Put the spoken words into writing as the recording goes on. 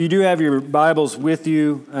You do have your Bibles with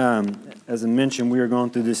you. As I mentioned, we are going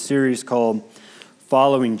through this series called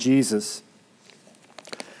Following Jesus.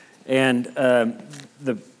 And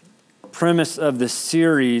the premise of the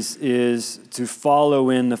series is to follow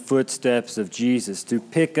in the footsteps of Jesus, to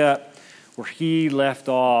pick up where he left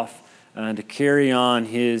off, to carry on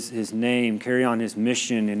his name, carry on his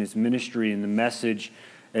mission and his ministry and the message.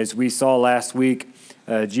 As we saw last week,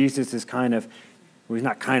 Jesus is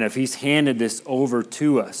he's handed this over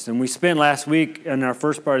to us. And we spent last week in our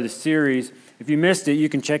first part of the series, if you missed it, you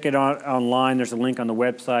can check it out online. There's a link on the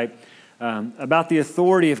website about the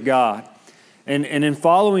authority of God. And in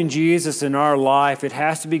following Jesus in our life, it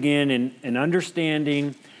has to begin in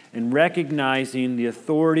understanding and recognizing the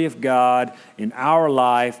authority of God in our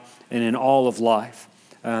life and in all of life.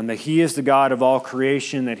 That He is the God of all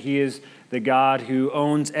creation, that He is the God who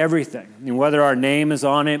owns everything. And whether our name is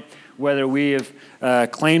on it, whether we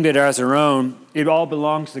have claimed it as our own, it all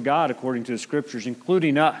belongs to God according to the Scriptures,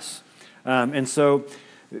 including us. And so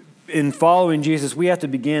in following Jesus, we have to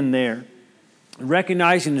begin there,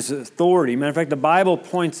 recognizing His authority. Matter of fact, the Bible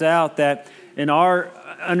points out that in our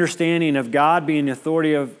understanding of God being the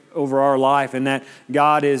authority over our life, and that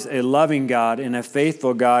God is a loving God and a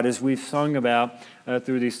faithful God, as we've sung about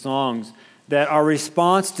through these songs, that our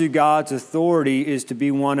response to God's authority is to be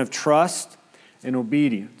one of trust and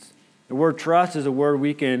obedience. The word trust is a word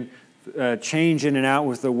we can change in and out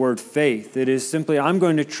with the word faith. It is simply, I'm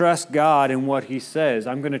going to trust God in what He says.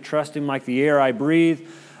 I'm going to trust Him like the air I breathe.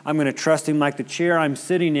 I'm going to trust Him like the chair I'm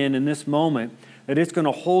sitting in this moment, that it's going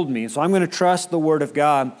to hold me. So I'm going to trust the Word of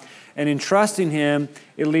God. And in trusting Him,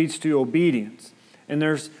 it leads to obedience. And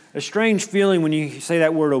there's a strange feeling when you say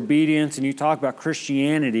that word obedience and you talk about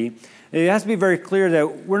Christianity. It has to be very clear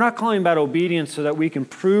that we're not calling about obedience so that we can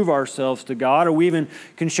prove ourselves to God or we even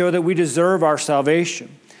can show that we deserve our salvation.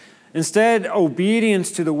 Instead,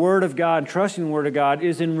 obedience to the Word of God, trusting the Word of God,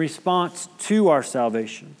 is in response to our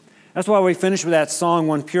salvation. That's why we finish with that song,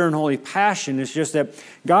 One Pure and Holy Passion. It's just that,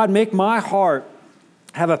 God, make my heart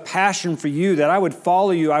have a passion for You, that I would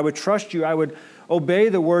follow You, I would trust You, I would obey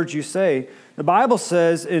the words You say. The Bible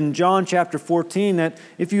says in John chapter 14 that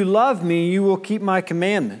if you love Me, you will keep My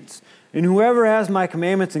commandments. And whoever has My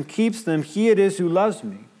commandments and keeps them, he it is who loves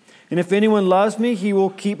Me. And if anyone loves Me, he will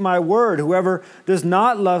keep My word. Whoever does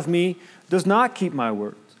not love Me does not keep My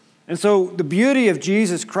words. And so the beauty of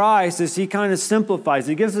Jesus Christ is He kind of simplifies.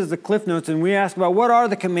 He gives us the cliff notes, and we ask about what are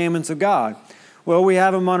the commandments of God? Well, we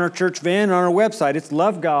have them on our church van, on our website. It's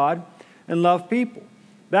love God and love people.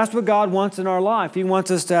 That's what God wants in our life. He wants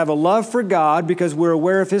us to have a love for God because we're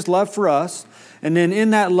aware of His love for us. And then in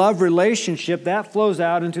that love relationship, that flows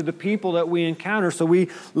out into the people that we encounter, so we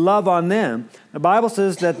love on them. The Bible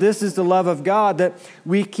says that this is the love of God, that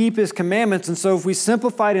we keep His commandments. And so if we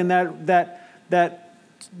simplify it in that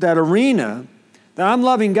arena, that I'm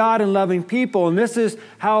loving God and loving people, and this is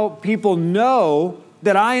how people know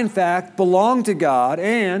that I, in fact, belong to God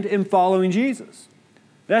and am following Jesus.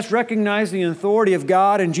 That's recognizing the authority of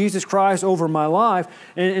God and Jesus Christ over my life.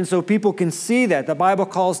 And so people can see that. The Bible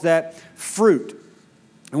calls that fruit.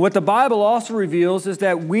 And what the Bible also reveals is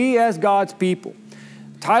that we as God's people,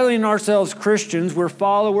 titling ourselves Christians, we're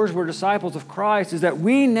followers, we're disciples of Christ, is that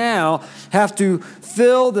we now have to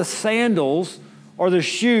fill the sandals or the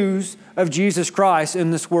shoes of Jesus Christ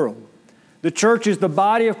in this world. The church is the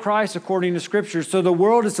body of Christ according to Scripture. So the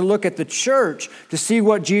world is to look at the church to see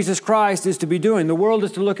what Jesus Christ is to be doing. The world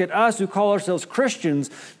is to look at us who call ourselves Christians,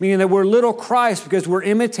 meaning that we're little Christ because we're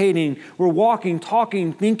imitating, we're walking,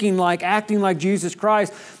 talking, thinking like, acting like Jesus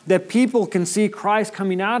Christ, that people can see Christ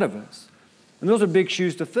coming out of us. And those are big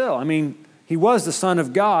shoes to fill. I mean, He was the Son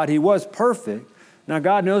of God. He was perfect. Now,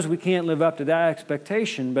 God knows we can't live up to that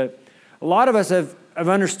expectation, but a lot of us have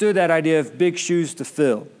understood that idea of big shoes to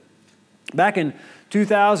fill. Back in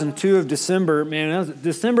 2002 of December,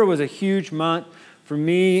 December was a huge month for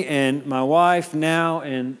me and my wife now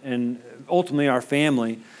and ultimately our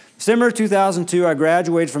family. December 2002, I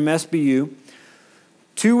graduated from SBU.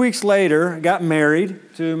 2 weeks later, I got married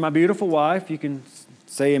to my beautiful wife. You can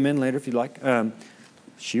say amen later if you'd like. Amen.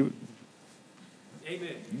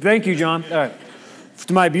 Thank you, John.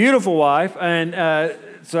 To my beautiful wife. And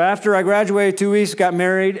so after I graduated 2 weeks, got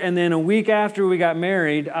married, and then a week after we got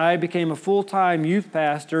married, I became a full-time youth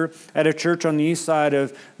pastor at a church on the east side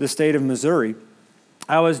of the state of Missouri.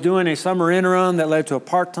 I was doing a summer interim that led to a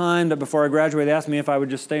part-time that before I graduated, they asked me if I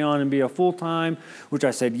would just stay on and be a full-time, which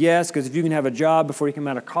I said yes, because if you can have a job before you come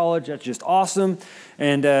out of college, that's just awesome,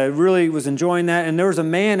 and really was enjoying that. And there was a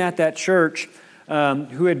man at that church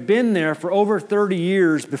who had been there for over 30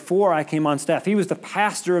 years before I came on staff. He was the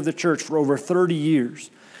pastor of the church for over 30 years.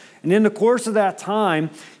 And in the course of that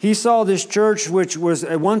time, he saw this church, which was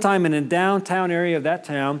at one time in a downtown area of that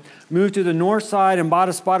town, move to the north side and bought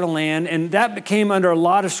a spot of land, and that came under a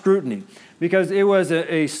lot of scrutiny because it was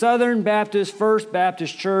a Southern Baptist, First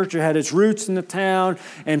Baptist church. It had its roots in the town,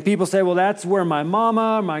 and people say, well, that's where my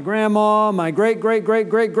mama, my grandma, my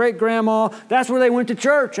great-great-great-great-great-grandma, that's where they went to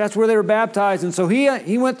church. That's where they were baptized. And so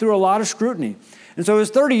he went through a lot of scrutiny. And so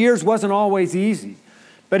his 30 years wasn't always easy.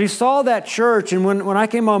 But he saw that church, and when I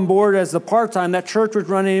came on board as the part-time, that church was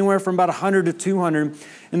running anywhere from about 100 to 200.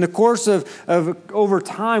 In the course of over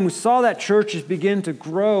time, we saw that churches begin to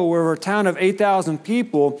grow. We're a town of 8,000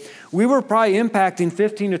 people. We were probably impacting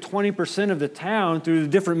 15 to 20% of the town through the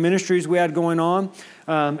different ministries we had going on.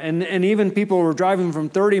 And even people were driving from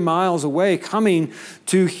 30 miles away coming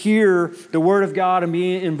to hear the Word of God and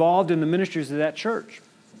be involved in the ministries of that church.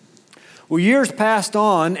 Well, years passed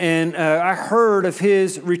on, and I heard of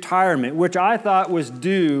his retirement, which I thought was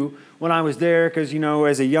due when I was there because,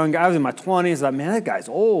 as a young guy, I was in my 20s. I thought, man, that guy's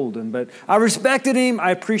old. But I respected him.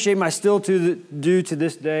 I appreciate him. I still do to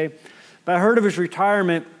this day. But I heard of his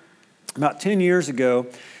retirement about 10 years ago,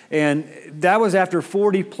 and that was after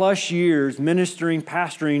 40-plus years ministering,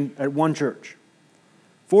 pastoring at one church.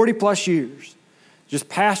 40-plus years. Just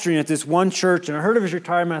pastoring at this one church, and I heard of his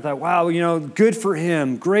retirement. I thought, wow, good for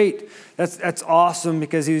him. Great. That's awesome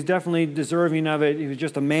because he was definitely deserving of it. He was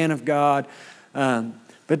just a man of God.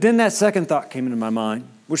 But then that second thought came into my mind,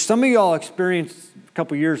 which some of y'all experienced a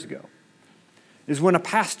couple years ago, is when a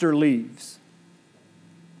pastor leaves.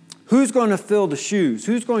 Who's going to fill the shoes?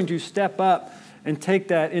 Who's going to step up and take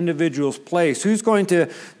that individual's place? Who's going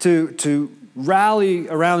to rally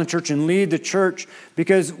around the church and lead the church?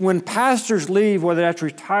 Because when pastors leave, whether that's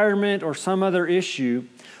retirement or some other issue,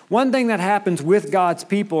 one thing that happens with God's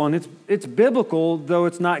people, and it's biblical, though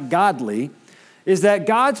it's not godly, is that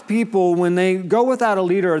God's people, when they go without a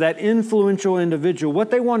leader or that influential individual,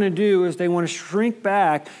 what they want to do is they want to shrink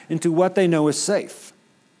back into what they know is safe,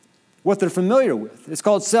 what they're familiar with. It's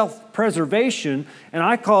called self-preservation, and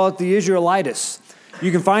I call it the Israelitis.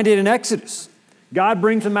 You can find it in Exodus. God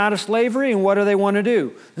brings them out of slavery, and what do they want to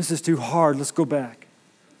do? This is too hard. Let's go back.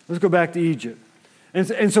 Let's go back to Egypt.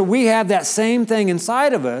 And so we have that same thing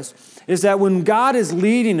inside of us, is that when God is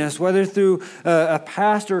leading us, whether through a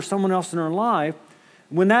pastor or someone else in our life,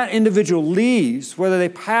 when that individual leaves, whether they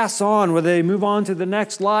pass on, whether they move on to the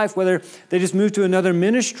next life, whether they just move to another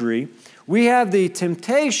ministry, we have the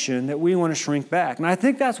temptation that we want to shrink back. And I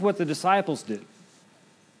think that's what the disciples did.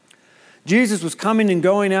 Jesus was coming and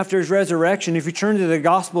going after his resurrection. If you turn to the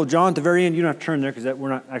Gospel of John at the very end, you don't have to turn there because we're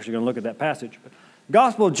not actually going to look at that passage. But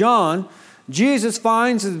Gospel of John, Jesus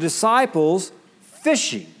finds the disciples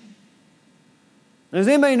fishing. Does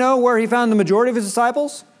anybody know where he found the majority of his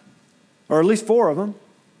disciples? Or at least 4 of them.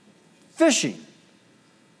 Fishing.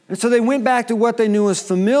 And so they went back to what they knew was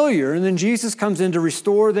familiar, and then Jesus comes in to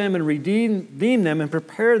restore them and redeem them and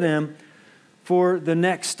prepare them for the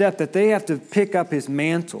next step that they have to pick up his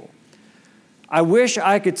mantle. I wish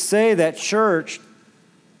I could say that church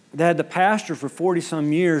that had the pastor for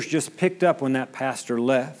 40-some years just picked up when that pastor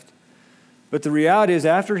left. But the reality is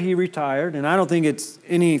after he retired, and I don't think it's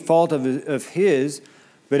any fault of his,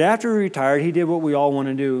 but after he retired, he did what we all want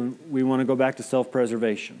to do. We want to go back to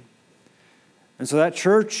self-preservation. And so that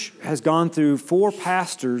church has gone through 4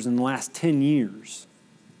 pastors in the last 10 years.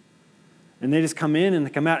 And they just come in and they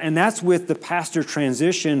come out. And that's with the pastor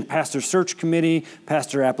transition, pastor search committee,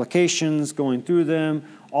 pastor applications, going through them,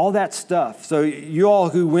 all that stuff. So you all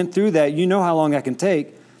who went through that, you know how long that can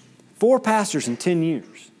take. 4 pastors in 10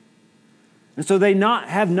 years. And so they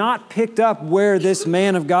have not picked up where this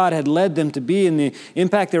man of God had led them to be and the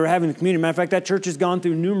impact they were having in the community. Matter of fact, that church has gone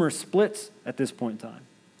through numerous splits at this point in time.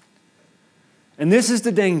 And this is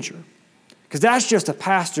the danger. Because that's just a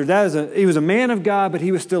pastor. He was a man of God, but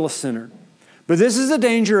he was still a sinner. But this is the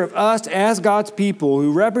danger of us as God's people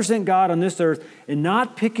who represent God on this earth and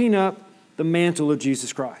not picking up the mantle of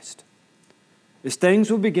Jesus Christ. As things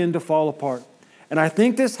will begin to fall apart. And I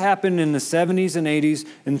think this happened in the 70s and 80s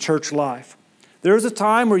in church life. There was a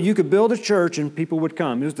time where you could build a church and people would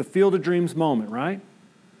come. It was the Field of Dreams moment, right?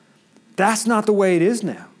 That's not the way it is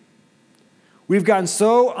now. We've gotten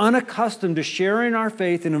so unaccustomed to sharing our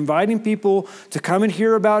faith and inviting people to come and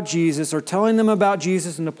hear about Jesus or telling them about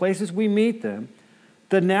Jesus in the places we meet them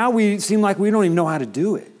that now we seem like we don't even know how to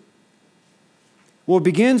do it. Well, it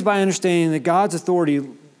begins by understanding that God's authority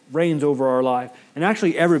reigns over our life and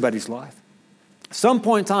actually everybody's life. At some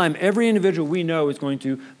point in time, every individual we know is going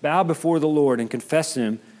to bow before the Lord and confess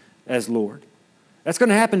Him as Lord. That's going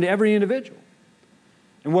to happen to every individual.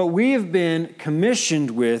 And what we have been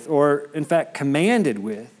commissioned with, or in fact commanded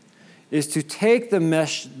with, is to take the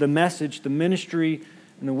message, the ministry,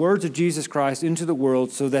 and the words of Jesus Christ into the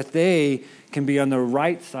world so that they can be on the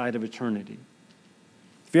right side of eternity.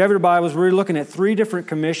 If you have your Bibles, we're looking at 3 different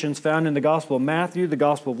commissions found in the Gospel of Matthew, the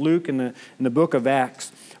Gospel of Luke, and the book of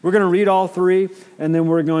Acts. We're going to read all 3, and then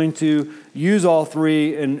we're going to use all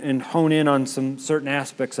 3 and hone in on some certain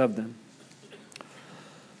aspects of them.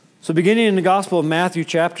 So beginning in the Gospel of Matthew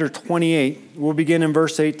chapter 28, we'll begin in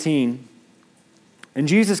verse 18. And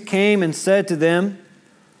Jesus came and said to them,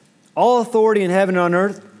 "All authority in heaven and on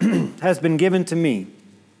earth has been given to me.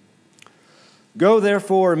 Go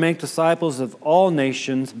therefore and make disciples of all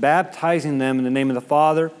nations, baptizing them in the name of the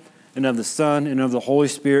Father and of the Son and of the Holy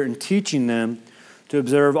Spirit, and teaching them to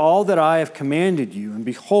observe all that I have commanded you. And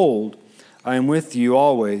behold, I am with you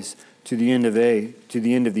always to the end of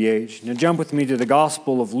the age." Now jump with me to the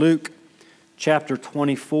Gospel of Luke, chapter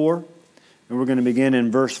 24, and we're going to begin in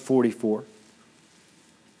verse 44.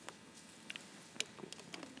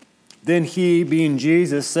 Then he, being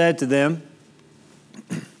Jesus, said to them,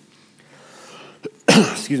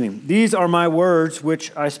 "These are my words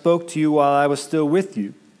which I spoke to you while I was still with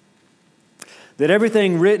you, that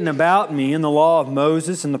everything written about me in the law of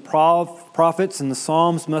Moses and the prophets and the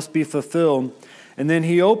Psalms must be fulfilled." And then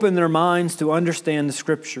he opened their minds to understand the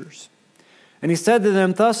Scriptures. And he said to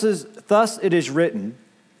them, Thus it is written,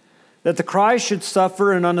 that the Christ should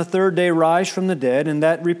suffer and on the 3rd day rise from the dead, and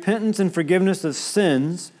that repentance and forgiveness of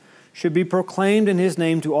sins should be proclaimed in his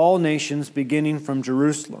name to all nations, beginning from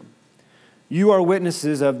Jerusalem. You are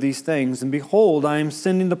witnesses of these things, and behold, I am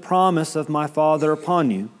sending the promise of my Father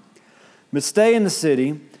upon you. But stay in the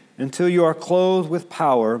city until you are clothed with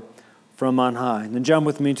power from on high." And then jump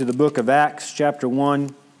with me to the book of Acts, chapter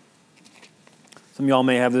 1. Some of y'all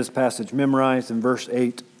may have this passage memorized in verse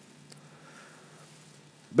 8.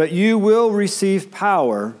 "But you will receive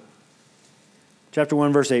power," chapter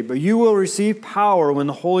 1, verse 8, "But you will receive power when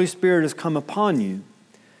the Holy Spirit has come upon you,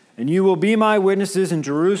 and you will be my witnesses in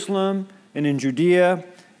Jerusalem and in Judea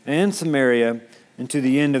and Samaria and to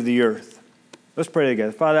the end of the earth." Let's pray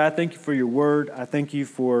together. Father, I thank you for your word. I thank you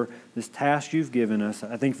for this task you've given us.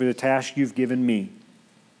 I thank you for the task you've given me.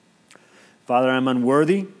 Father, I'm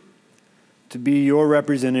unworthy to be your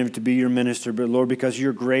representative, to be your minister, but Lord, because of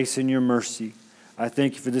your grace and your mercy, I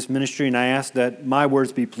thank you for this ministry, and I ask that my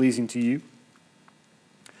words be pleasing to you.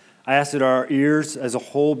 I ask that our ears as a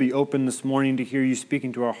whole be open this morning to hear you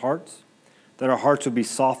speaking to our hearts, that our hearts will be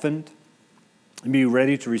softened and be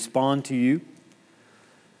ready to respond to you.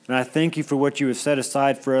 And I thank you for what you have set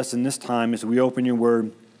aside for us in this time as we open your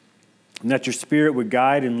word, and that your Spirit would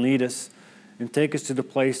guide and lead us and take us to the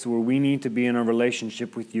place where we need to be in our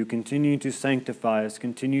relationship with you. Continue to sanctify us,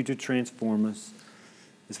 continue to transform us,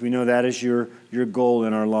 as we know that is your goal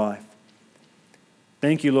in our life.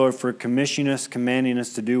 Thank you, Lord, for commissioning us, commanding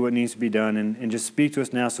us to do what needs to be done, and just speak to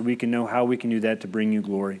us now so we can know how we can do that to bring you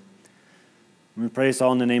glory. And we pray this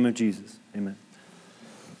all in the name of Jesus. Amen.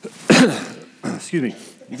 Excuse me.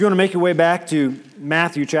 If you want to make your way back to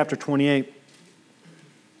Matthew chapter 28,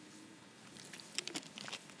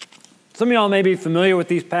 some of y'all may be familiar with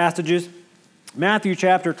these passages. Matthew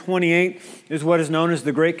chapter 28 is what is known as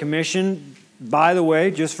the Great Commission. By the way,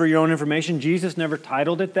 just for your own information, Jesus never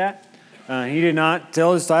titled it that. He did not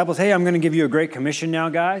tell his disciples, "Hey, I'm going to give you a great commission now,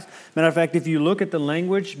 guys." Matter of fact, if you look at the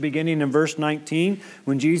language beginning in verse 19,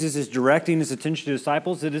 when Jesus is directing his attention to the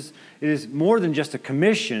disciples, it is more than just a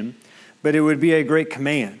commission, but it would be a great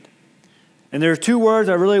command. And there are 2 words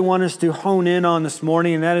I really want us to hone in on this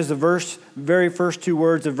morning, and that is the very first 2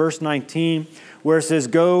 words of verse 19, where it says,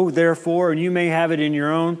 "Go, therefore," and you may have it in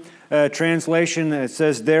your own translation that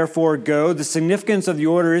says, "Therefore, go." The significance of the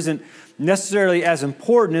order isn't necessarily as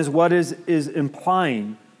important as what is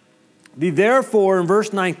implying. The therefore in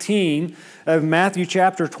verse 19 of Matthew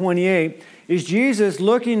chapter 28 is Jesus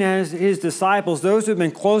looking at his disciples, those who have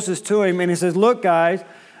been closest to him, and he says, "Look, guys,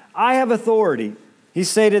 I have authority." He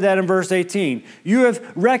stated that in verse 18. "You have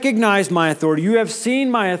recognized my authority. You have seen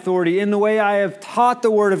my authority in the way I have taught the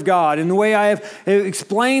Word of God, in the way I have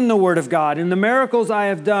explained the Word of God, in the miracles I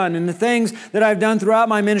have done, in the things that I've done throughout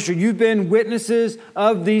my ministry. You've been witnesses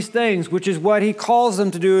of these things," which is what he calls them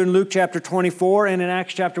to do in Luke chapter 24 and in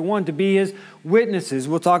Acts chapter 1, to be his witnesses.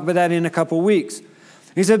 We'll talk about that in a couple weeks.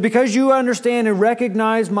 He said, "Because you understand and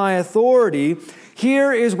recognize my authority,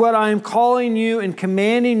 here is what I am calling you and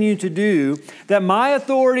commanding you to do, that my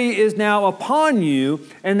authority is now upon you,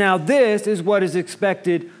 and now this is what is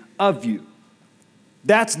expected of you."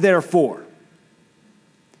 That's therefore.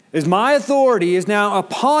 Is my authority is now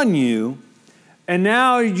upon you, and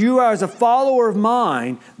now you as a follower of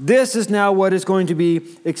mine, this is now what is going to be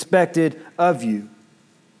expected of you.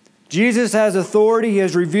 Jesus has authority. He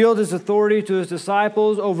has revealed his authority to his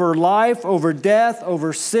disciples over life, over death,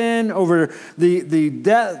 over sin, over the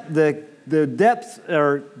depths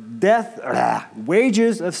or death,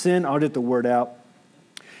 wages of sin. I'll get the word out.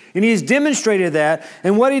 And he's demonstrated that.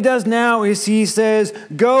 And what he does now is he says,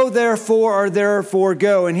 go therefore, or therefore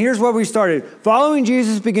go. And here's what we started. Following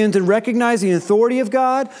Jesus begins to recognize the authority of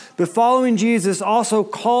God, but following Jesus also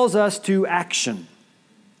calls us to action.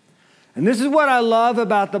 And this is what I love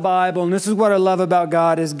about the Bible, and this is what I love about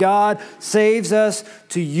God, is God saves us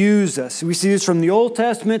to use us. We see this from the Old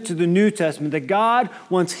Testament to the New Testament, that God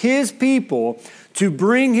wants his people to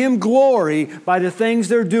bring him glory by the things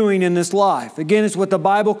they're doing in this life. Again, it's what the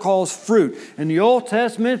Bible calls fruit. In the Old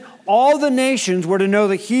Testament, all the nations were to know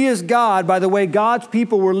that he is God by the way God's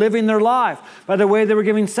people were living their life, by the way they were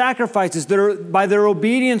giving sacrifices, by their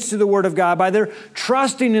obedience to the Word of God, by their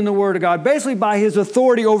trusting in the Word of God, basically by his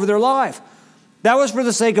authority over their life. That was for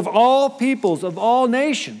the sake of all peoples, of all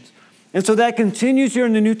nations. And so that continues here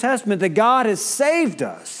in the New Testament, that God has saved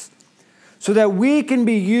us so that we can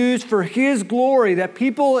be used for his glory, that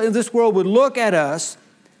people in this world would look at us,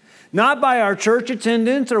 not by our church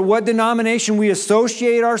attendance or what denomination we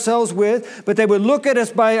associate ourselves with, but they would look at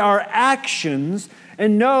us by our actions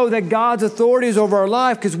and know that God's authority is over our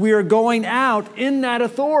life because we are going out in that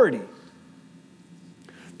authority.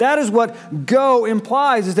 That is what go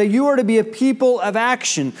implies, is that you are to be a people of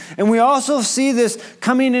action. And we also see this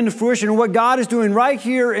coming into fruition in what God is doing right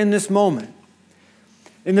here in this moment.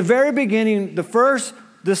 In the very beginning, the first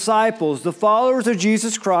disciples, the followers of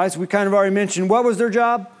Jesus Christ, we kind of already mentioned, what was their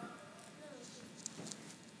job?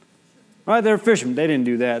 Right, they were fishermen. They didn't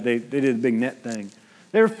do that. They did the big net thing.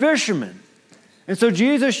 They were fishermen. And so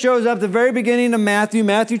Jesus shows up at the very beginning of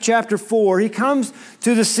Matthew chapter 4. He comes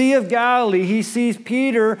to the Sea of Galilee. He sees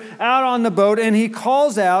Peter out on the boat, and he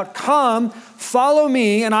calls out, come, follow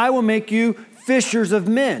me, and I will make you fishers of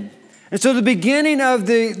men. And so the beginning of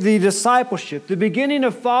the discipleship, the beginning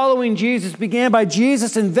of following Jesus began by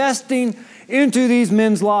Jesus investing into these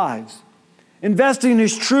men's lives. Investing in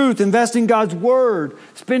his truth, investing God's word,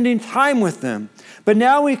 spending time with them. But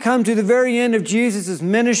now we come to the very end of Jesus'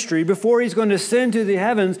 ministry before he's going to ascend to the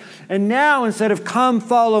heavens. And now instead of come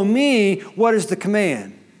follow me, what is the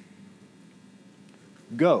command?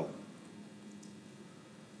 Go.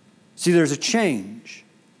 See, there's a change.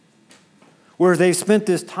 Where they've spent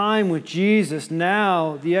this time with Jesus,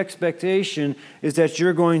 now the expectation is that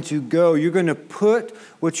you're going to go. You're going to put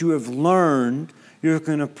what you have learned, you're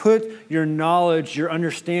going to put your knowledge, your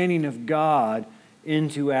understanding of God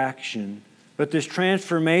into action. But this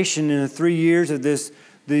transformation in the 3 years of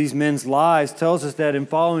these men's lives tells us that in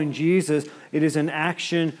following Jesus, it is an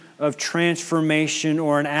action of transformation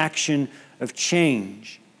or an action of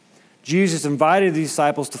change. Jesus invited these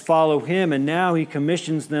disciples to follow him, and now he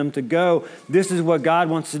commissions them to go. This is what God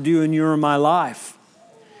wants to do in your and my life.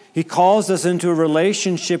 He calls us into a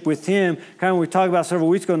relationship with him. Kind of we talked about several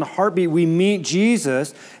weeks ago in the heartbeat, we meet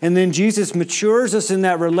Jesus, and then Jesus matures us in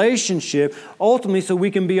that relationship, ultimately so we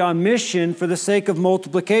can be on mission for the sake of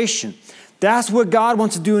multiplication. That's what God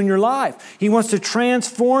wants to do in your life. He wants to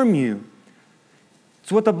transform you.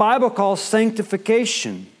 It's what the Bible calls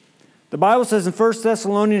sanctification. The Bible says in 1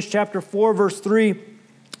 Thessalonians chapter 4, verse 3,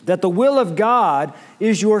 that the will of God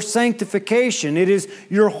is your sanctification. It is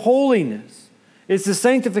your holiness. It's the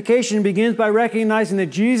sanctification begins by recognizing that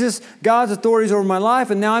Jesus, God's authority is over my life,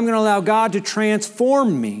 and now I'm going to allow God to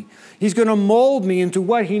transform me. He's going to mold me into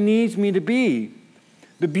what he needs me to be.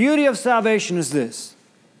 The beauty of salvation is this.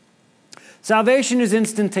 Salvation is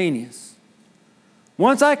instantaneous.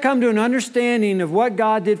 Once I come to an understanding of what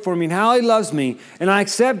God did for me and how he loves me, and I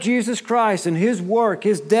accept Jesus Christ and his work,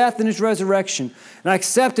 his death and his resurrection, and I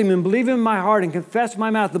accept him and believe him in my heart and confess with my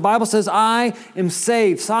mouth, the Bible says I am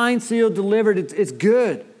saved, signed, sealed, delivered. It's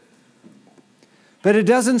good. But it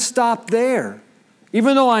doesn't stop there.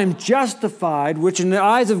 Even though I'm justified, which in the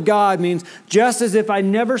eyes of God means just as if I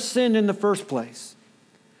never sinned in the first place.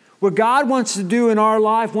 What God wants to do in our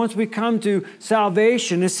life once we come to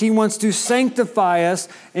salvation is he wants to sanctify us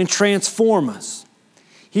and transform us.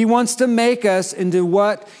 He wants to make us into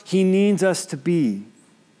what he needs us to be.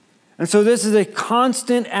 And so this is a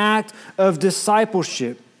constant act of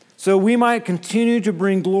discipleship, so we might continue to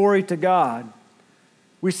bring glory to God.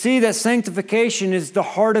 We see that sanctification is the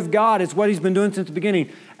heart of God. It's what he's been doing since the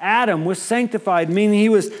beginning. Adam was sanctified, meaning he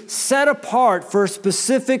was set apart for a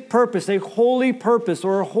specific purpose, a holy purpose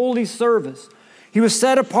or a holy service. He was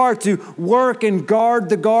set apart to work and guard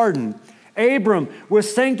the garden. Abram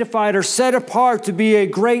was sanctified or set apart to be a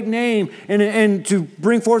great name and to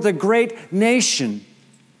bring forth a great nation.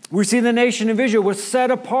 We see the nation of Israel was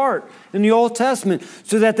set apart in the Old Testament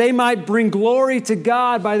so that they might bring glory to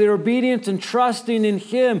God by their obedience and trusting in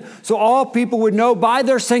Him. So all people would know by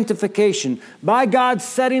their sanctification, by God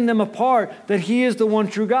setting them apart, that He is the one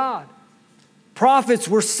true God. Prophets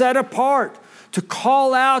were set apart to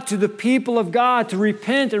call out to the people of God to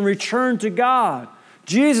repent and return to God.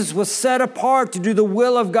 Jesus was set apart to do the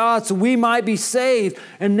will of God so we might be saved.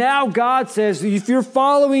 And now God says, if you're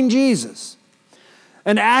following Jesus,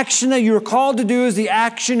 an action that you're called to do is the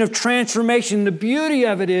action of transformation. The beauty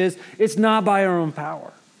of it is, it's not by our own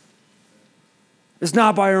power. It's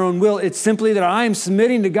not by our own will. It's simply that I am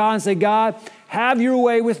submitting to God and say, God, have your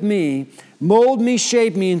way with me. Mold me,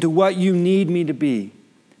 shape me into what you need me to be.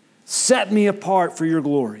 Set me apart for your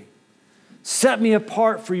glory. Set me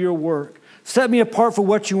apart for your work. Set me apart for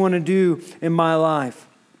what you want to do in my life.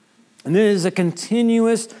 And this is a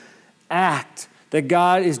continuous act that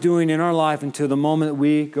God is doing in our life until the moment that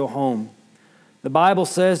we go home. The Bible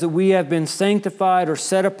says that we have been sanctified or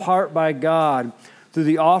set apart by God through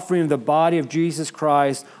the offering of the body of Jesus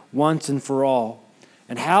Christ once and for all.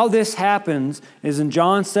 And how this happens is in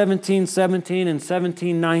John 17:17 and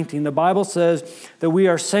 17:19. The Bible says that we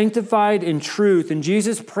are sanctified in truth. And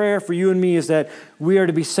Jesus' prayer for you and me is that we are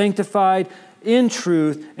to be sanctified in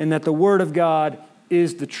truth and that the Word of God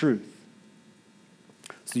is the truth.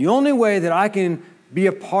 So the only way that I can be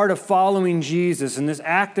a part of following Jesus in this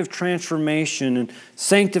act of transformation and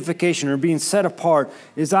sanctification or being set apart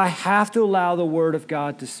is I have to allow the Word of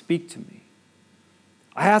God to speak to me.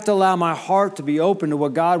 I have to allow my heart to be open to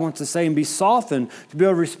what God wants to say and be softened to be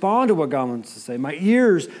able to respond to what God wants to say. My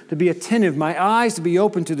ears to be attentive, my eyes to be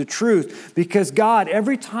open to the truth. Because God,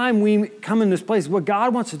 every time we come in this place, what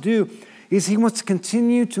God wants to do is He wants to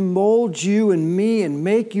continue to mold you and me and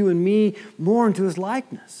make you and me more into His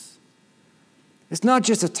likeness. It's not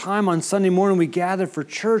just a time on Sunday morning we gather for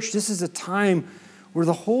church. This is a time where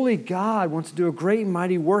the Holy God wants to do a great and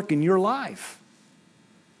mighty work in your life.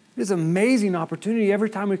 It's an amazing opportunity every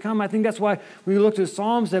time we come. I think that's why we looked at the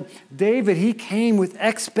Psalms that David, he came with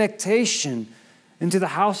expectation into the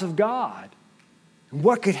house of God. And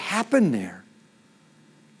what could happen there?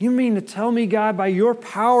 You mean to tell me, God, by your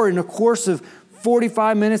power in the course of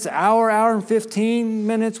 45 minutes, hour and 15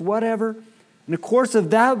 minutes, whatever, in the course of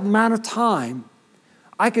that amount of time,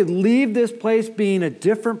 I could leave this place being a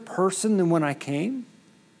different person than when I came?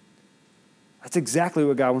 That's exactly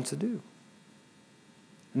what God wants to do.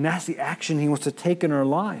 And that's the action He wants to take in our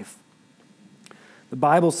life. The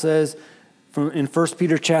Bible says in 1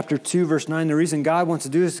 Peter chapter 2, verse 9, the reason God wants to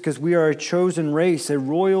do this is because we are a chosen race, a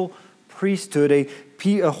royal priesthood, a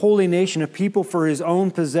holy nation, a people for His own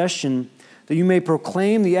possession, that you may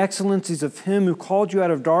proclaim the excellencies of Him who called you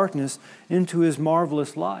out of darkness into His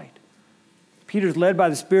marvelous light. Peter's led by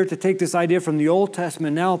the Spirit to take this idea from the Old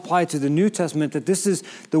Testament and now apply it to the New Testament, that this is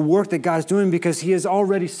the work that God is doing because He has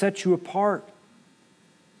already set you apart.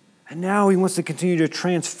 And now He wants to continue to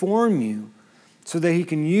transform you so that He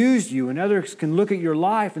can use you and others can look at your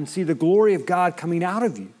life and see the glory of God coming out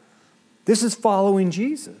of you. This is following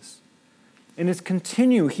Jesus. And it's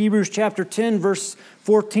continue. Hebrews chapter 10, verse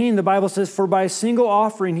 14, the Bible says, "For by a single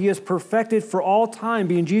offering He has perfected for all time,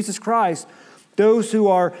 being Jesus Christ, those who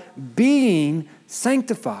are being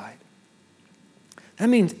sanctified." That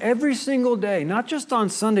means every single day, not just on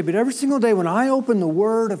Sunday, but every single day when I open the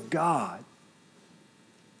Word of God,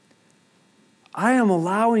 I am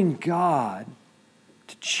allowing God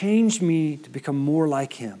to change me to become more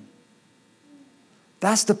like Him.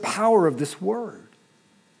 That's the power of this Word.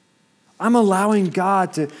 I'm allowing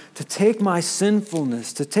God to take my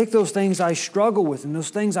sinfulness, to take those things I struggle with and those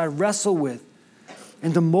things I wrestle with,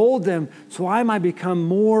 and to mold them so I might become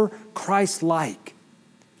more Christ-like.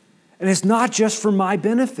 And it's not just for my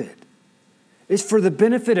benefit. It's for the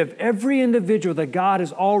benefit of every individual that God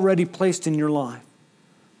has already placed in your life,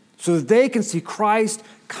 so that they can see Christ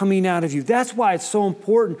coming out of you. That's why it's so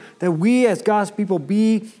important that we as God's people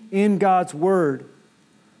be in God's Word.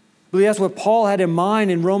 I believe that's what Paul had in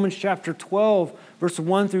mind in Romans chapter 12, verse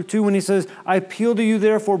 1 through 2, when he says, "I appeal to you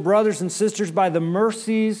therefore, brothers and sisters, by the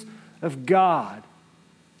mercies of God."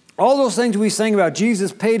 All those things we sang about,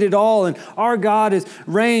 Jesus paid it all, and our God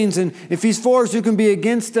reigns, and if He's for us, who can be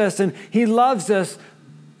against us? And He loves us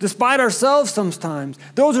despite ourselves sometimes.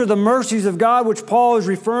 Those are the mercies of God which Paul is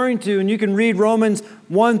referring to. And you can read Romans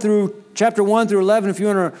chapter 1 through 11 if you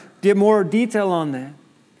want to get more detail on that.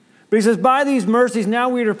 But he says, by these mercies now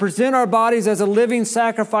we are to present our bodies as a living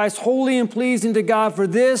sacrifice, holy and pleasing to God, for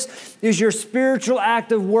this is your spiritual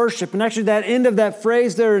act of worship. And actually that end of that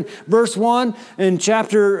phrase there in verse 1, in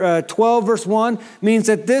chapter 12, verse 1, means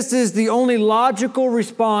that this is the only logical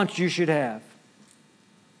response you should have.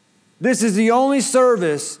 This is the only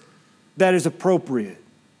service that is appropriate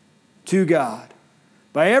to God.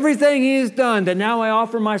 By everything He has done, that now I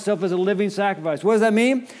offer myself as a living sacrifice. What does that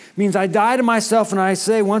mean? It means I die to myself and I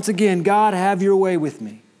say once again, God, have your way with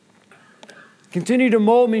me. Continue to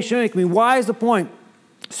mold me, shape me. Why is the point?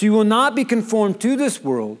 So you will not be conformed to this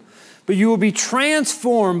world, but you will be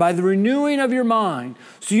transformed by the renewing of your mind.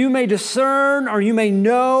 So you may discern, or you may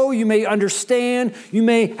know, you may understand, you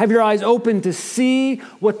may have your eyes open to see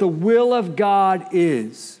what the will of God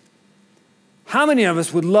is. How many of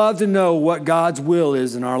us would love to know what God's will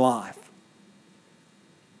is in our life?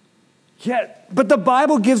 Yeah, but the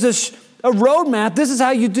Bible gives us a roadmap. This is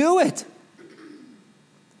how you do it.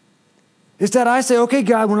 It's that I say, okay,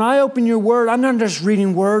 God, when I open your word, I'm not just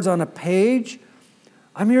reading words on a page.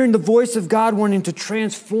 I'm hearing the voice of God wanting to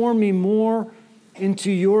transform me more into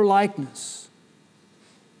your likeness.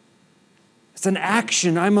 It's an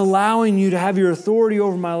action. I'm allowing you to have your authority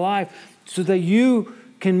over my life so that you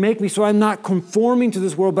can make me so I'm not conforming to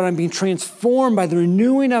this world, but I'm being transformed by the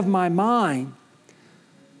renewing of my mind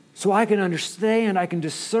so I can understand, I can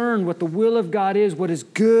discern what the will of God is, what is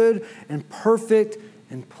good and perfect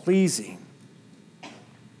and pleasing.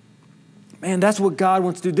 Man, that's what God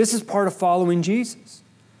wants to do. This is part of following Jesus.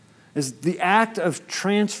 It's the act of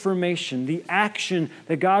transformation, the action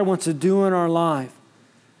that God wants to do in our life.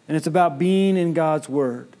 And it's about being in God's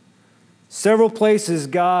Word. Several places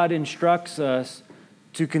God instructs us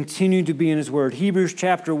to continue to be in His Word. Hebrews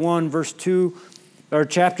chapter 1, verse 2, or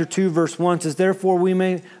chapter 2, verse 1 says, therefore we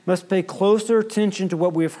must pay closer attention to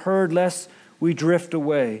what we have heard, lest we drift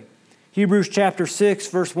away. Hebrews chapter 6,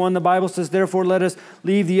 verse 1, the Bible says, therefore let us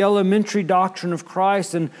leave the elementary doctrine of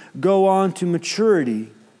Christ and go on to maturity.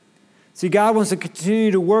 See, God wants to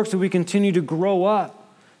continue to work so we continue to grow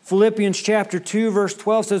up. Philippians chapter 2, verse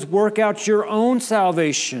 12 says, work out your own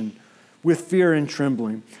salvation with fear and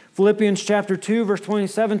trembling. Philippians chapter 2, verse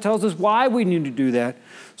 27 tells us why we need to do that,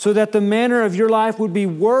 so that the manner of your life would be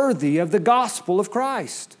worthy of the gospel of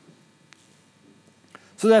Christ.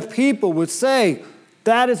 So that people would say,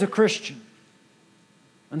 that is a Christian.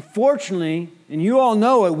 Unfortunately, and you all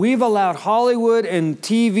know it, we've allowed Hollywood and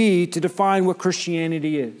TV to define what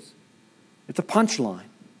Christianity is. It's a punchline.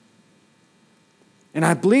 And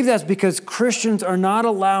I believe that's because Christians are not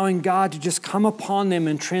allowing God to just come upon them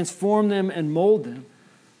and transform them and mold them.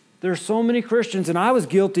 There are so many Christians, and I was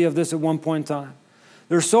guilty of this at one point in time.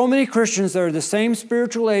 There are so many Christians that are the same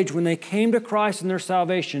spiritual age when they came to Christ in their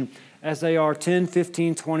salvation as they are 10,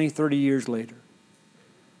 15, 20, 30 years later.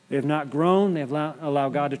 They have not grown. They have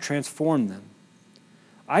allowed God to transform them.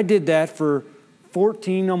 I did that for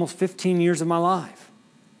 14, almost 15 years of my life.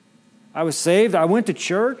 I was saved. I went to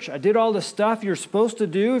church. I did all the stuff you're supposed to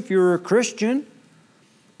do if you're a Christian.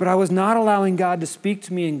 But I was not allowing God to speak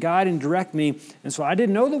to me and guide and direct me. And so I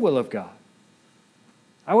didn't know the will of God.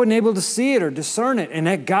 I wasn't able to see it or discern it. And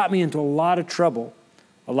that got me into a lot of trouble.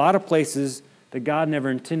 A lot of places that God never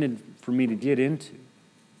intended for me to get into.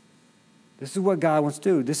 This is what God wants to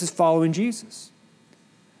do. This is following Jesus.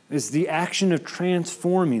 It's the action of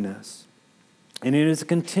transforming us. And it is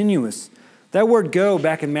continuous. That word go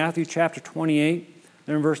back in Matthew chapter 28,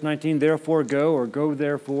 there in verse 19, therefore go, or go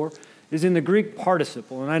therefore, is in the Greek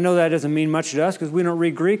participle. And I know that doesn't mean much to us because we don't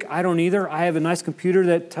read Greek. I don't either. I have a nice computer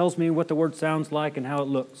that tells me what the word sounds like and how it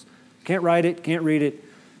looks. Can't write it, can't read it,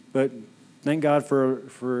 but thank God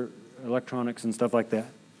for electronics and stuff like that.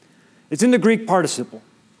 It's in the Greek participle.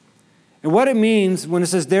 And what it means when it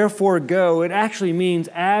says therefore go, it actually means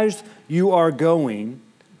as you are going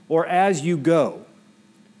or as you go.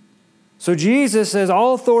 So Jesus says,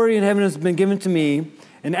 all authority in heaven has been given to me,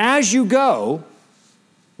 and as you go,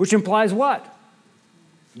 which implies what?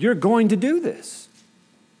 You're going to do this.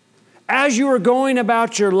 As you are going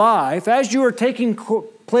about your life, as you are taking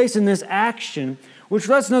place in this action, which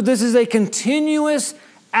lets us know this is a continuous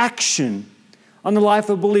action on the life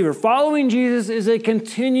of a believer. Following Jesus is a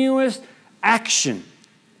continuous action.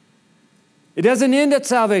 It doesn't end at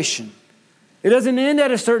salvation. It doesn't end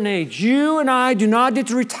at a certain age. You and I do not get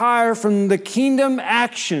to retire from the kingdom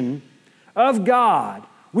action of God.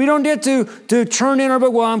 We don't get to turn in our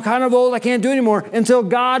book, well, I'm kind of old, I can't do it anymore, until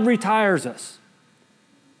God retires us.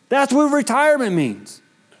 That's what retirement means.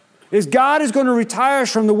 Is God is going to retire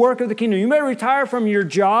us from the work of the kingdom. You may retire from your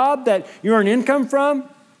job that you earn income from,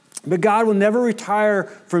 but God will never retire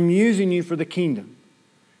from using you for the kingdom.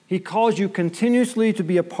 He calls you continuously to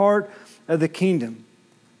be a part of the kingdom.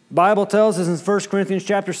 The Bible tells us in 1 Corinthians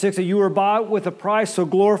chapter 6 that you were bought with a price, so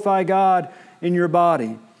glorify God in your body.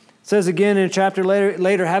 It says again in a chapter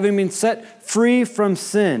later, having been set free from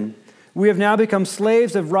sin. We have now become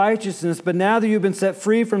slaves of righteousness, but now that you've been set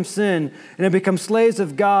free from sin and have become slaves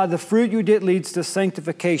of God, the fruit you get leads to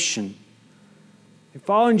sanctification.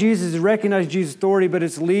 Following Jesus is recognizing Jesus' authority, but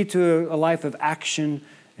it's lead to a life of action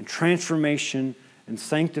and transformation and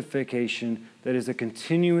sanctification that is a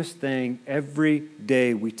continuous thing every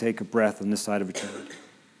day we take a breath on this side of eternity.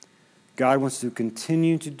 God wants to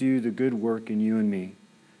continue to do the good work in you and me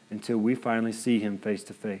until we finally see him face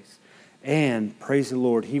to face. And, praise the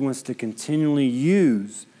Lord, he wants to continually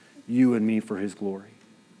use you and me for his glory.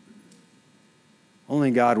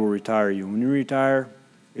 Only God will retire you. When you retire,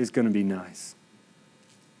 it's going to be nice.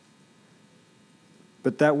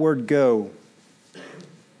 But that word go,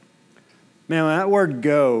 man, when that word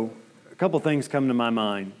go, a couple things come to my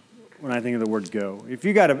mind when I think of the word go. If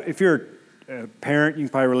you're a parent, you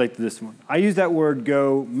can probably relate to this one. I use that word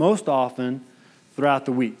go most often throughout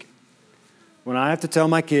the week. When I have to tell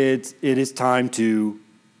my kids it is time to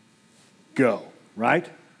go, right?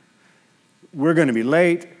 We're going to be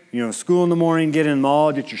late. School in the morning, get in the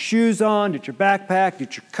mall, get your shoes on, get your backpack,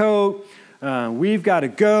 get your coat. We've got to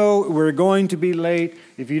go. We're going to be late.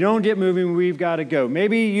 If you don't get moving, we've got to go.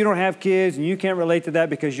 Maybe you don't have kids and you can't relate to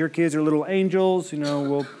that because your kids are little angels.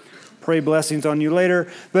 We'll pray blessings on you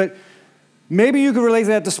later. But maybe you could relate to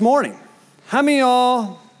that this morning. How many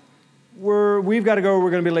of y'all we've got to go,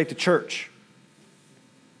 we're going to be late to church?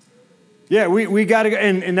 Yeah, we got to go.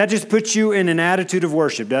 And that just puts you in an attitude of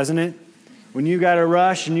worship, doesn't it? When you got to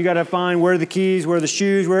rush and you got to find where are the keys, where are the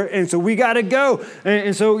shoes, and so we got to go.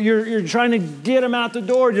 And so you're trying to get them out the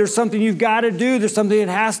door. There's something you've got to do. There's something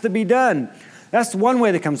that has to be done. That's one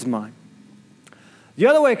way that comes to mind. The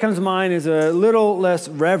other way it comes to mind is a little less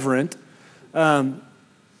reverent, but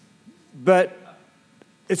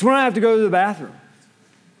it's when I have to go to the bathroom.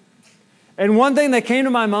 And one thing that came to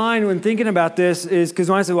my mind when thinking about this is, because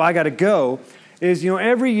when I said, well, I got to go, is,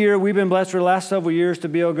 every year we've been blessed for the last several years to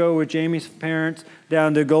be able to go with Jamie's parents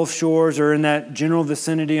down to Gulf Shores or in that general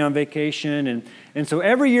vicinity on vacation. And so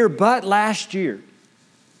every year but last year,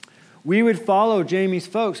 we would follow Jamie's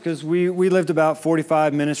folks because we lived about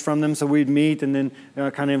 45 minutes from them. So we'd meet and then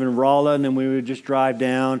kind of in Rolla, and then we would just drive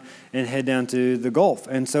down and head down to the Gulf.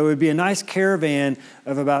 And so it would be a nice caravan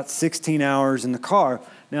of about 16 hours in the car.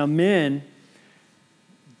 Now, men,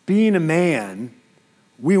 being a man,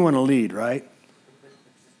 we want to lead, right?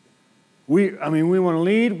 We want to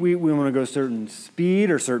lead. We want to go certain speed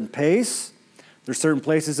or certain pace. There's certain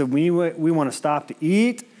places that we want to stop to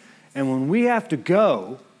eat. And when we have to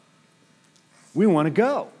go, we want to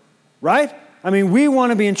go, right? We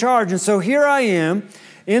want to be in charge. And so here I am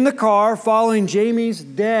in the car following Jamie's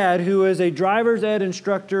dad, who is a driver's ed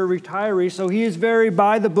instructor, retiree. So he is very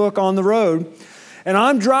by the book on the road. And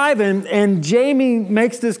I'm driving, and Jamie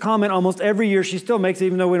makes this comment almost every year. She still makes it,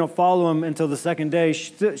 even though we don't follow him until the second day.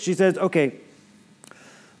 She says, okay,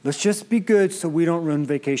 let's just be good so we don't ruin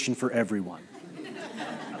vacation for everyone.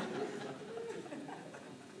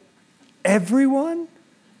 Everyone?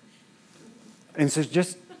 And so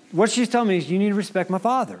just what she's telling me is you need to respect my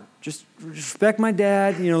father. Just respect my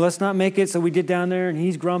dad. Let's not make it so we get down there and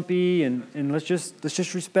he's grumpy, and let's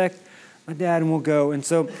just respect my dad and we'll go. And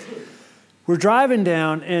so we're driving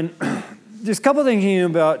down, and there's a couple things you know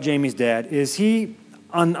about Jamie's dad. Is he,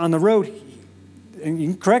 on the road, and you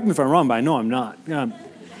can correct me if I'm wrong, but I know I'm not.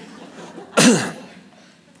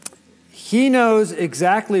 He knows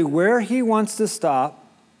exactly where he wants to stop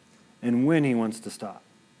and when he wants to stop.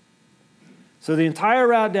 So the entire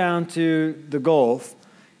route down to the Gulf,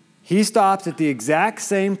 he stops at the exact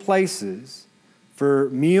same places for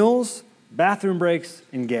meals, bathroom breaks,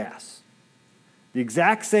 and gas. The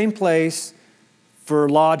exact same place for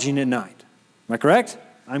lodging at night. Am I correct?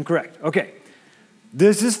 I'm correct. Okay.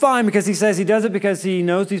 This is fine because he says he does it because he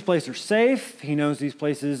knows these places are safe. He knows these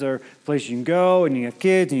places are places you can go and you have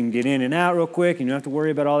kids and you can get in and out real quick and you don't have to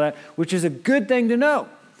worry about all that, which is a good thing to know.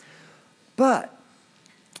 But,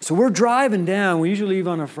 so we're driving down. We usually leave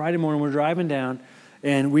on a Friday morning. We're driving down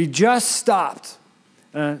and we just stopped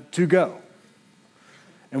to go.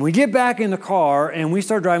 And we get back in the car and we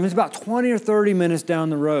start driving. It's about 20 or 30 minutes down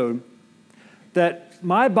the road that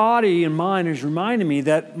my body and mind is reminding me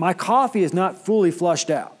that my coffee is not fully flushed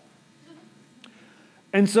out.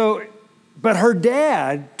 And so, but her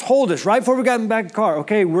dad told us right before we got back in the car,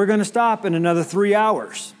 okay, we're going to stop in another 3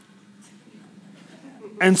 hours.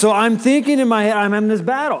 And so I'm thinking in my head, I'm having this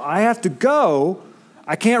battle. I have to go.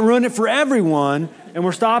 I can't ruin it for everyone. And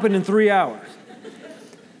we're stopping in 3 hours.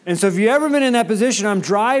 And so if you've ever been in that position, I'm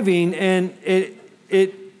driving and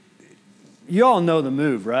you all know the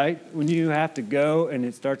move, right? When you have to go and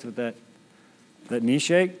it starts with that knee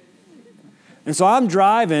shake. And so I'm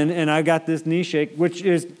driving, and I got this knee shake, which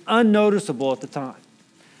is unnoticeable at the time.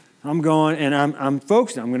 I'm going, and I'm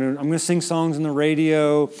focusing. I'm gonna sing songs on the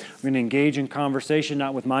radio. I'm gonna engage in conversation,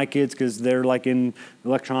 not with my kids because they're like in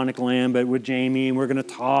electronic land, but with Jamie, and we're gonna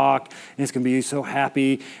talk, and it's gonna be so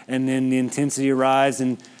happy. And then the intensity arrives,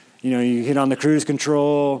 and you hit on the cruise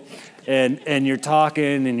control, and you're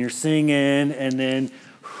talking and you're singing, and then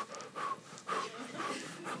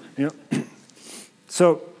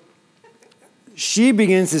so she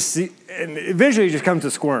begins to see, and eventually it just comes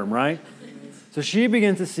to squirm, right? So she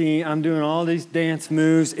begins to see I'm doing all these dance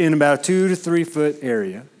moves in about a 2 to 3 foot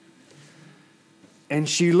area. And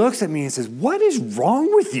she looks at me and says, "What is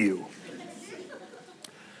wrong with you?"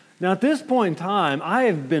 Now at this point in time, I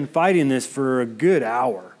have been fighting this for a good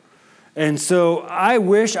hour. And so I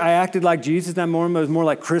wish I acted like Jesus that morning, but it was more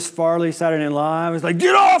like Chris Farley, Saturday Night Live. I was like,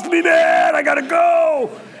 "Get off me, man, I gotta go."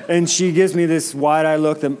 And she gives me this wide-eyed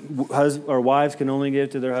look that wives can only give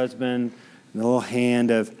to their husband, and a little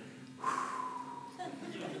hand of,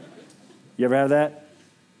 you ever have that?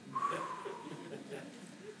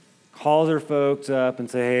 Calls her folks up and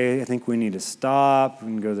say, "Hey, I think we need to stop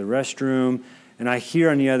and go to the restroom." And I hear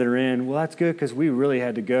on the other end, "Well, that's good because we really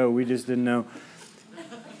had to go. We just didn't know."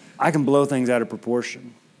 I can blow things out of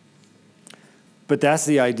proportion. But that's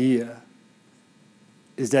the idea,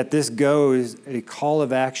 is that this go is a call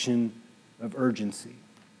of action of urgency.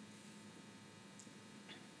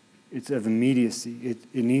 It's of immediacy.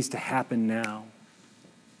 It needs to happen now.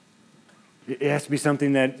 It has to be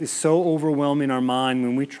something that is so overwhelming our mind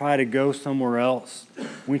when we try to go somewhere else.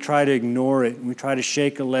 When we try to ignore it. When we try to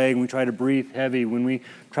shake a leg. When we try to breathe heavy. When we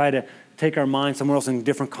try to take our mind somewhere else in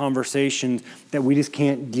different conversations, that we just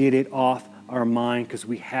can't get it off our mind because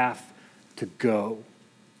we have to go.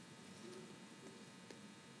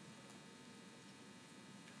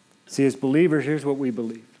 See, as believers, here's what we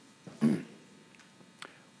believe.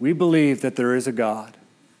 We believe that there is a God.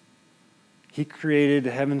 He created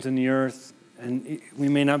the heavens and the earth, and we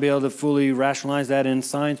may not be able to fully rationalize that in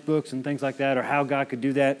science books and things like that, or how God could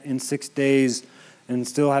do that in 6 days and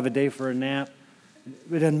still have a day for a nap.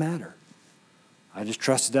 It doesn't matter. I just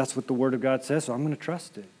trusted that's what the Word of God says, so I'm going to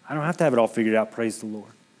trust it. I don't have to have it all figured out, praise the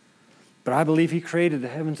Lord. But I believe He created the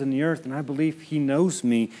heavens and the earth, and I believe He knows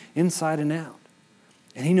me inside and out.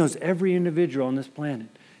 And He knows every individual on this planet.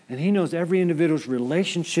 And He knows every individual's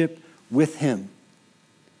relationship with Him.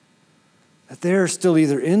 That they are still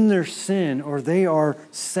either in their sin or they are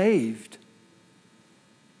saved.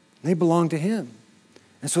 They belong to Him.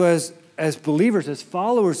 And so as believers, as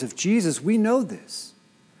followers of Jesus, we know this.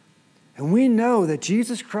 And we know that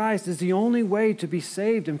Jesus Christ is the only way to be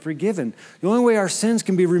saved and forgiven. The only way our sins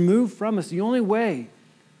can be removed from us. The only way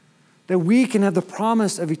that we can have the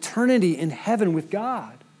promise of eternity in heaven with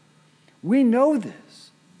God. We know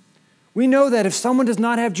this. We know that if someone does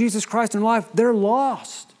not have Jesus Christ in life, they're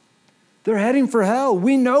lost. They're heading for hell.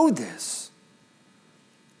 We know this.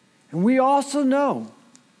 And we also know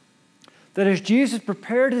that as Jesus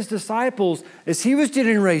prepared His disciples, as He was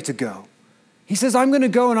getting ready to go, He says, "I'm going to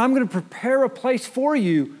go and I'm going to prepare a place for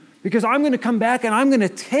you because I'm going to come back and I'm going to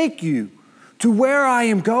take you to where I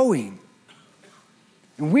am going."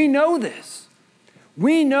 And we know this.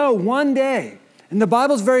 We know one day, and the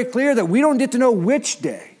Bible's very clear that we don't get to know which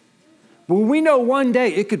day. But we know one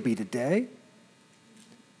day, it could be today.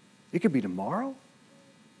 It could be tomorrow.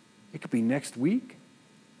 It could be next week.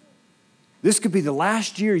 This could be the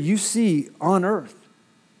last year you see on earth.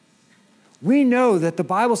 We know that the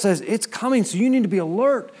Bible says it's coming, so you need to be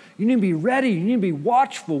alert. You need to be ready. You need to be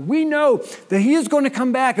watchful. We know that He is going to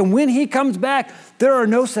come back, and when He comes back, there are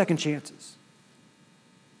no second chances.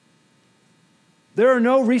 There are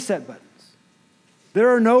no reset buttons. There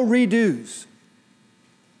are no redos.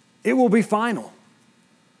 It will be final.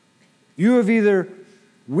 You have either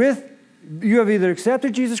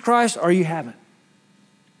accepted Jesus Christ or you haven't.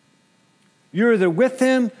 You're either with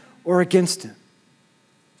Him or against Him.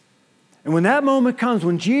 And when that moment comes,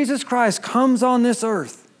 when Jesus Christ comes on this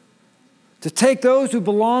earth to take those who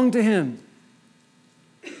belong to Him,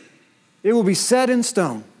 it will be set in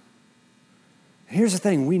stone. And here's the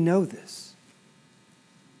thing, we know this.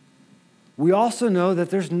 We also know that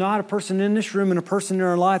there's not a person in this room and a person in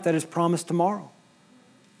our life that is promised tomorrow.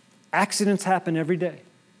 Accidents happen every day.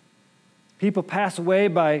 People pass away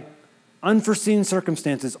by unforeseen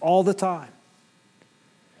circumstances all the time.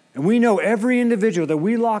 And we know every individual that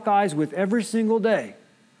we lock eyes with every single day,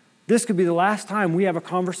 this could be the last time we have a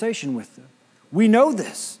conversation with them. We know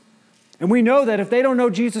this. And we know that if they don't know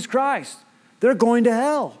Jesus Christ, they're going to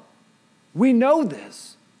hell. We know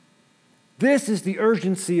this. This is the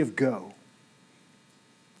urgency of go.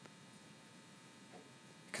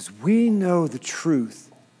 Because we know the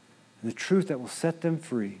truth, and the truth that will set them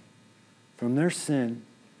free from their sin,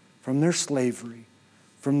 from their slavery,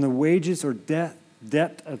 from the wages or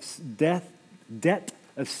debt of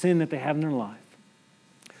sin that they have in their life.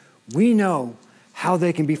 We know how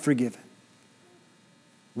they can be forgiven.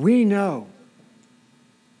 We know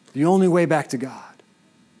the only way back to God.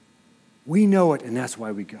 We know it, and that's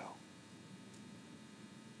why we go.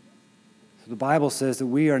 So the Bible says that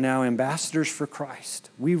we are now ambassadors for Christ.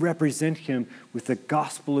 We represent him with the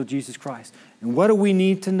gospel of Jesus Christ. And what do we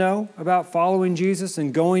need to know about following Jesus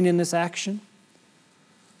and going in this action?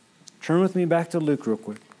 Turn with me back to Luke real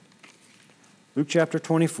quick. Luke chapter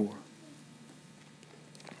 24.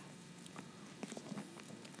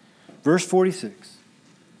 Verse 46.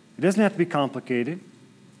 It doesn't have to be complicated.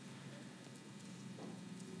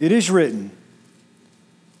 It is written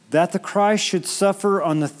that the Christ should suffer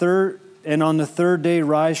on the third day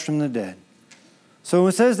rise from the dead. So when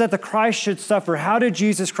it says that the Christ should suffer, how did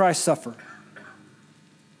Jesus Christ suffer?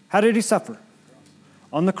 How did he suffer?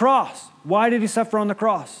 On the cross. Why did he suffer on the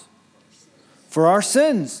cross? For our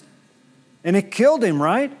sins. And it killed him,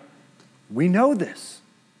 right? We know this.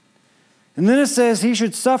 And then it says he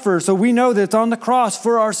should suffer, so we know that it's on the cross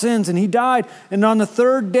for our sins, and he died, and on the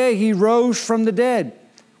third day he rose from the dead.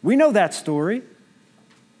 We know that story.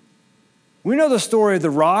 We know the story of the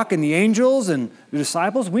rock and the angels and the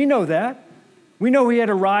disciples. We know that. We know he had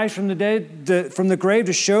to rise from the dead, from the grave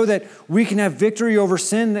to show that we can have victory over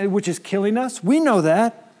sin, which is killing us. We know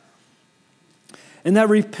that. And that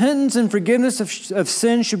repentance and forgiveness of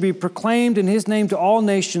sin should be proclaimed in his name to all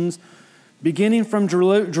nations, beginning from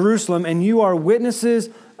Jerusalem, and you are witnesses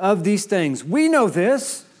of these things. We know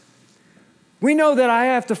this. We know that I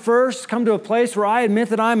have to first come to a place where I admit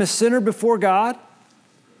that I'm a sinner before God.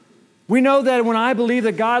 We know that when I believe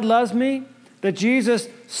that God loves me, that Jesus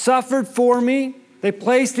suffered for me, they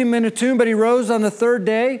placed him in a tomb, but he rose on the third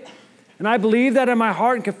day, and I believe that in my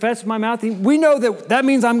heart and confess with my mouth. We know that that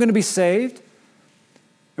means I'm going to be saved.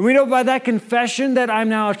 And we know by that confession that I'm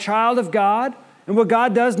now a child of God. And what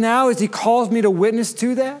God does now is he calls me to witness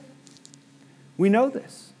to that. We know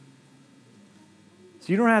this. So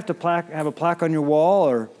you don't have to have a plaque on your wall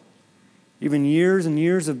or even years and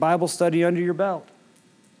years of Bible study under your belt.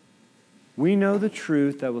 We know the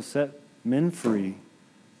truth that will set men free.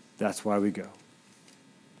 That's why we go.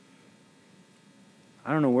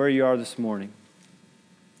 I don't know where you are this morning,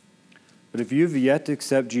 but if you've yet to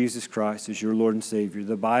accept Jesus Christ as your Lord and Savior,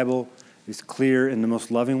 the Bible is clear in the most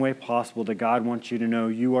loving way possible that God wants you to know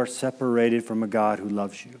you are separated from a God who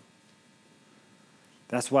loves you.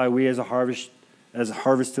 That's why we as a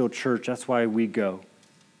Harvest Hill Church, that's why we go.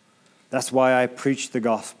 That's why I preach the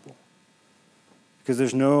gospel. Because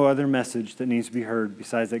there's no other message that needs to be heard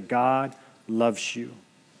besides that God loves you.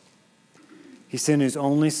 He sent his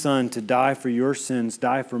only Son to die for your sins,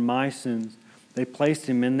 die for my sins. They placed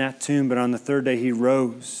him in that tomb, but on the third day he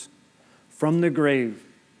rose from the grave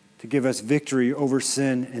to give us victory over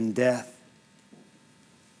sin and death.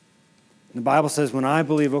 And the Bible says when I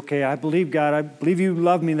believe, okay, I believe God, I believe you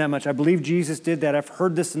love me that much. I believe Jesus did that. I've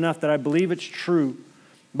heard this enough that I believe it's true.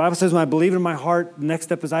 The Bible says when I believe it in my heart, the next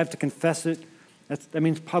step is I have to confess it. That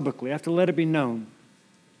means publicly. I have to let it be known.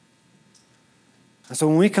 And so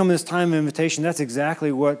when we come to this time of invitation, that's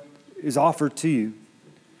exactly what is offered to you.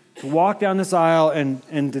 To walk down this aisle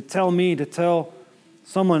and to tell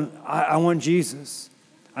someone, I want Jesus.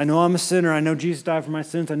 I know I'm a sinner. I know Jesus died for my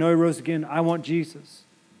sins. I know he rose again. I want Jesus.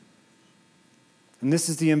 And this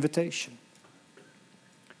is the invitation.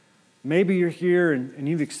 Maybe you're here and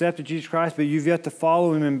you've accepted Jesus Christ, but you've yet to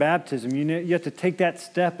follow him in baptism. You yet to take that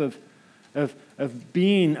step of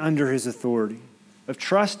being under his authority, of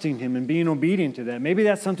trusting him and being obedient to that. Maybe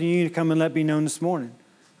that's something you need to come and let me know this morning.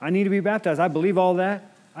 I need to be baptized. I believe all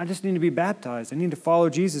that. I just need to be baptized. I need to follow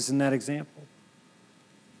Jesus in that example.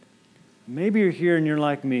 Maybe you're here and you're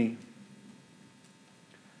like me.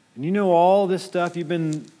 And you know all this stuff. You've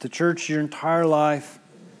been to church your entire life.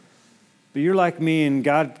 But you're like me, and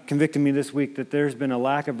God convicted me this week that there's been a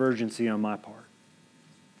lack of urgency on my part.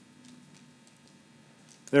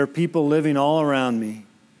 There are people living all around me,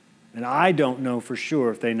 and I don't know for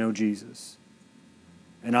sure if they know Jesus.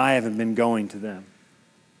 And I haven't been going to them.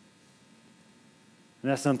 And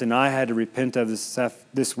that's something I had to repent of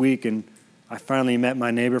this week, and I finally met my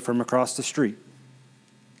neighbor from across the street.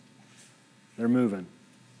 They're moving.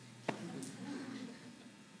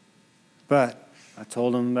 But I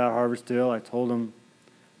told them about Harvest Hill. I told them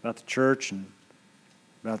about the church and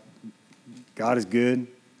about God is good.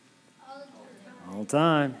 All the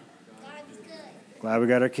time. Glad we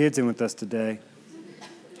got our kids in with us today.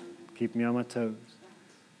 Keep me on my toes.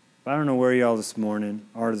 But I don't know where y'all this morning,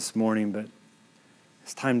 but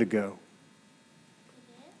it's time to go.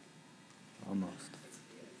 Almost.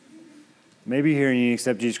 Maybe here and you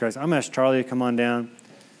accept Jesus Christ. I'm going to ask Charlie to come on down,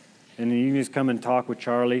 and you can just come and talk with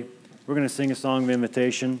Charlie. We're going to sing a song of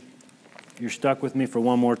invitation. You're stuck with me for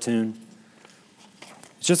one more tune.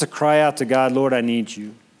 It's just a cry out to God, Lord, I need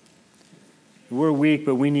you. We're weak,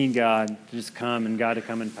 but we need God to just come and God to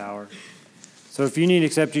come in power. So if you need to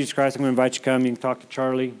accept Jesus Christ, I'm going to invite you to come. You can talk to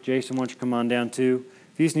Charlie. Jason, why don't you come on down too?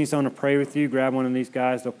 If you just need someone to pray with you, grab one of these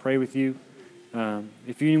guys. They'll pray with you.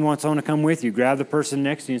 If you want someone to come with you, grab the person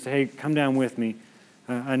next to you and say, hey, come down with me.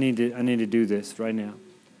 I need to do this right now.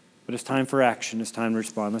 But it's time for action. It's time to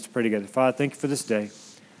respond. Let's pray together. Father, thank you for this day.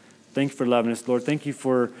 Thank you for loving us. Lord, thank you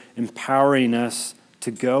for empowering us to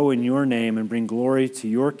go in your name and bring glory to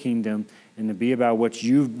your kingdom and to be about what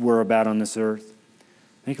you were about on this earth.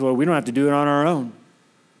 Thank you, Lord. We don't have to do it on our own.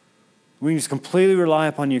 We can just completely rely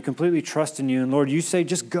upon you, completely trust in you. And Lord, you say,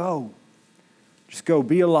 just go. Just go.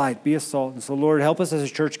 Be a light. Be a salt. And so, Lord, help us as a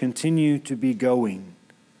church continue to be going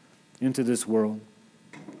into this world.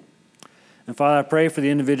 And Father, I pray for the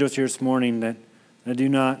individuals here this morning that do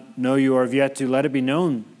not know you or have yet to. Let it be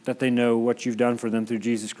known that they know what you've done for them through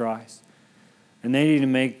Jesus Christ. And they need to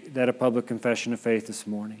make that a public confession of faith this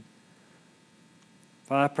morning.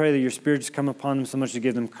 Father, I pray that your Spirit just come upon them so much to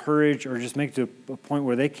give them courage or just make it to a point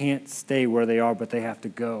where they can't stay where they are, but they have to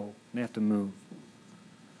go. They have to move.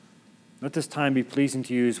 Let this time be pleasing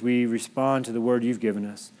to you as we respond to the word you've given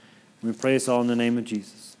us. We pray this all in the name of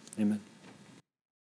Jesus. Amen.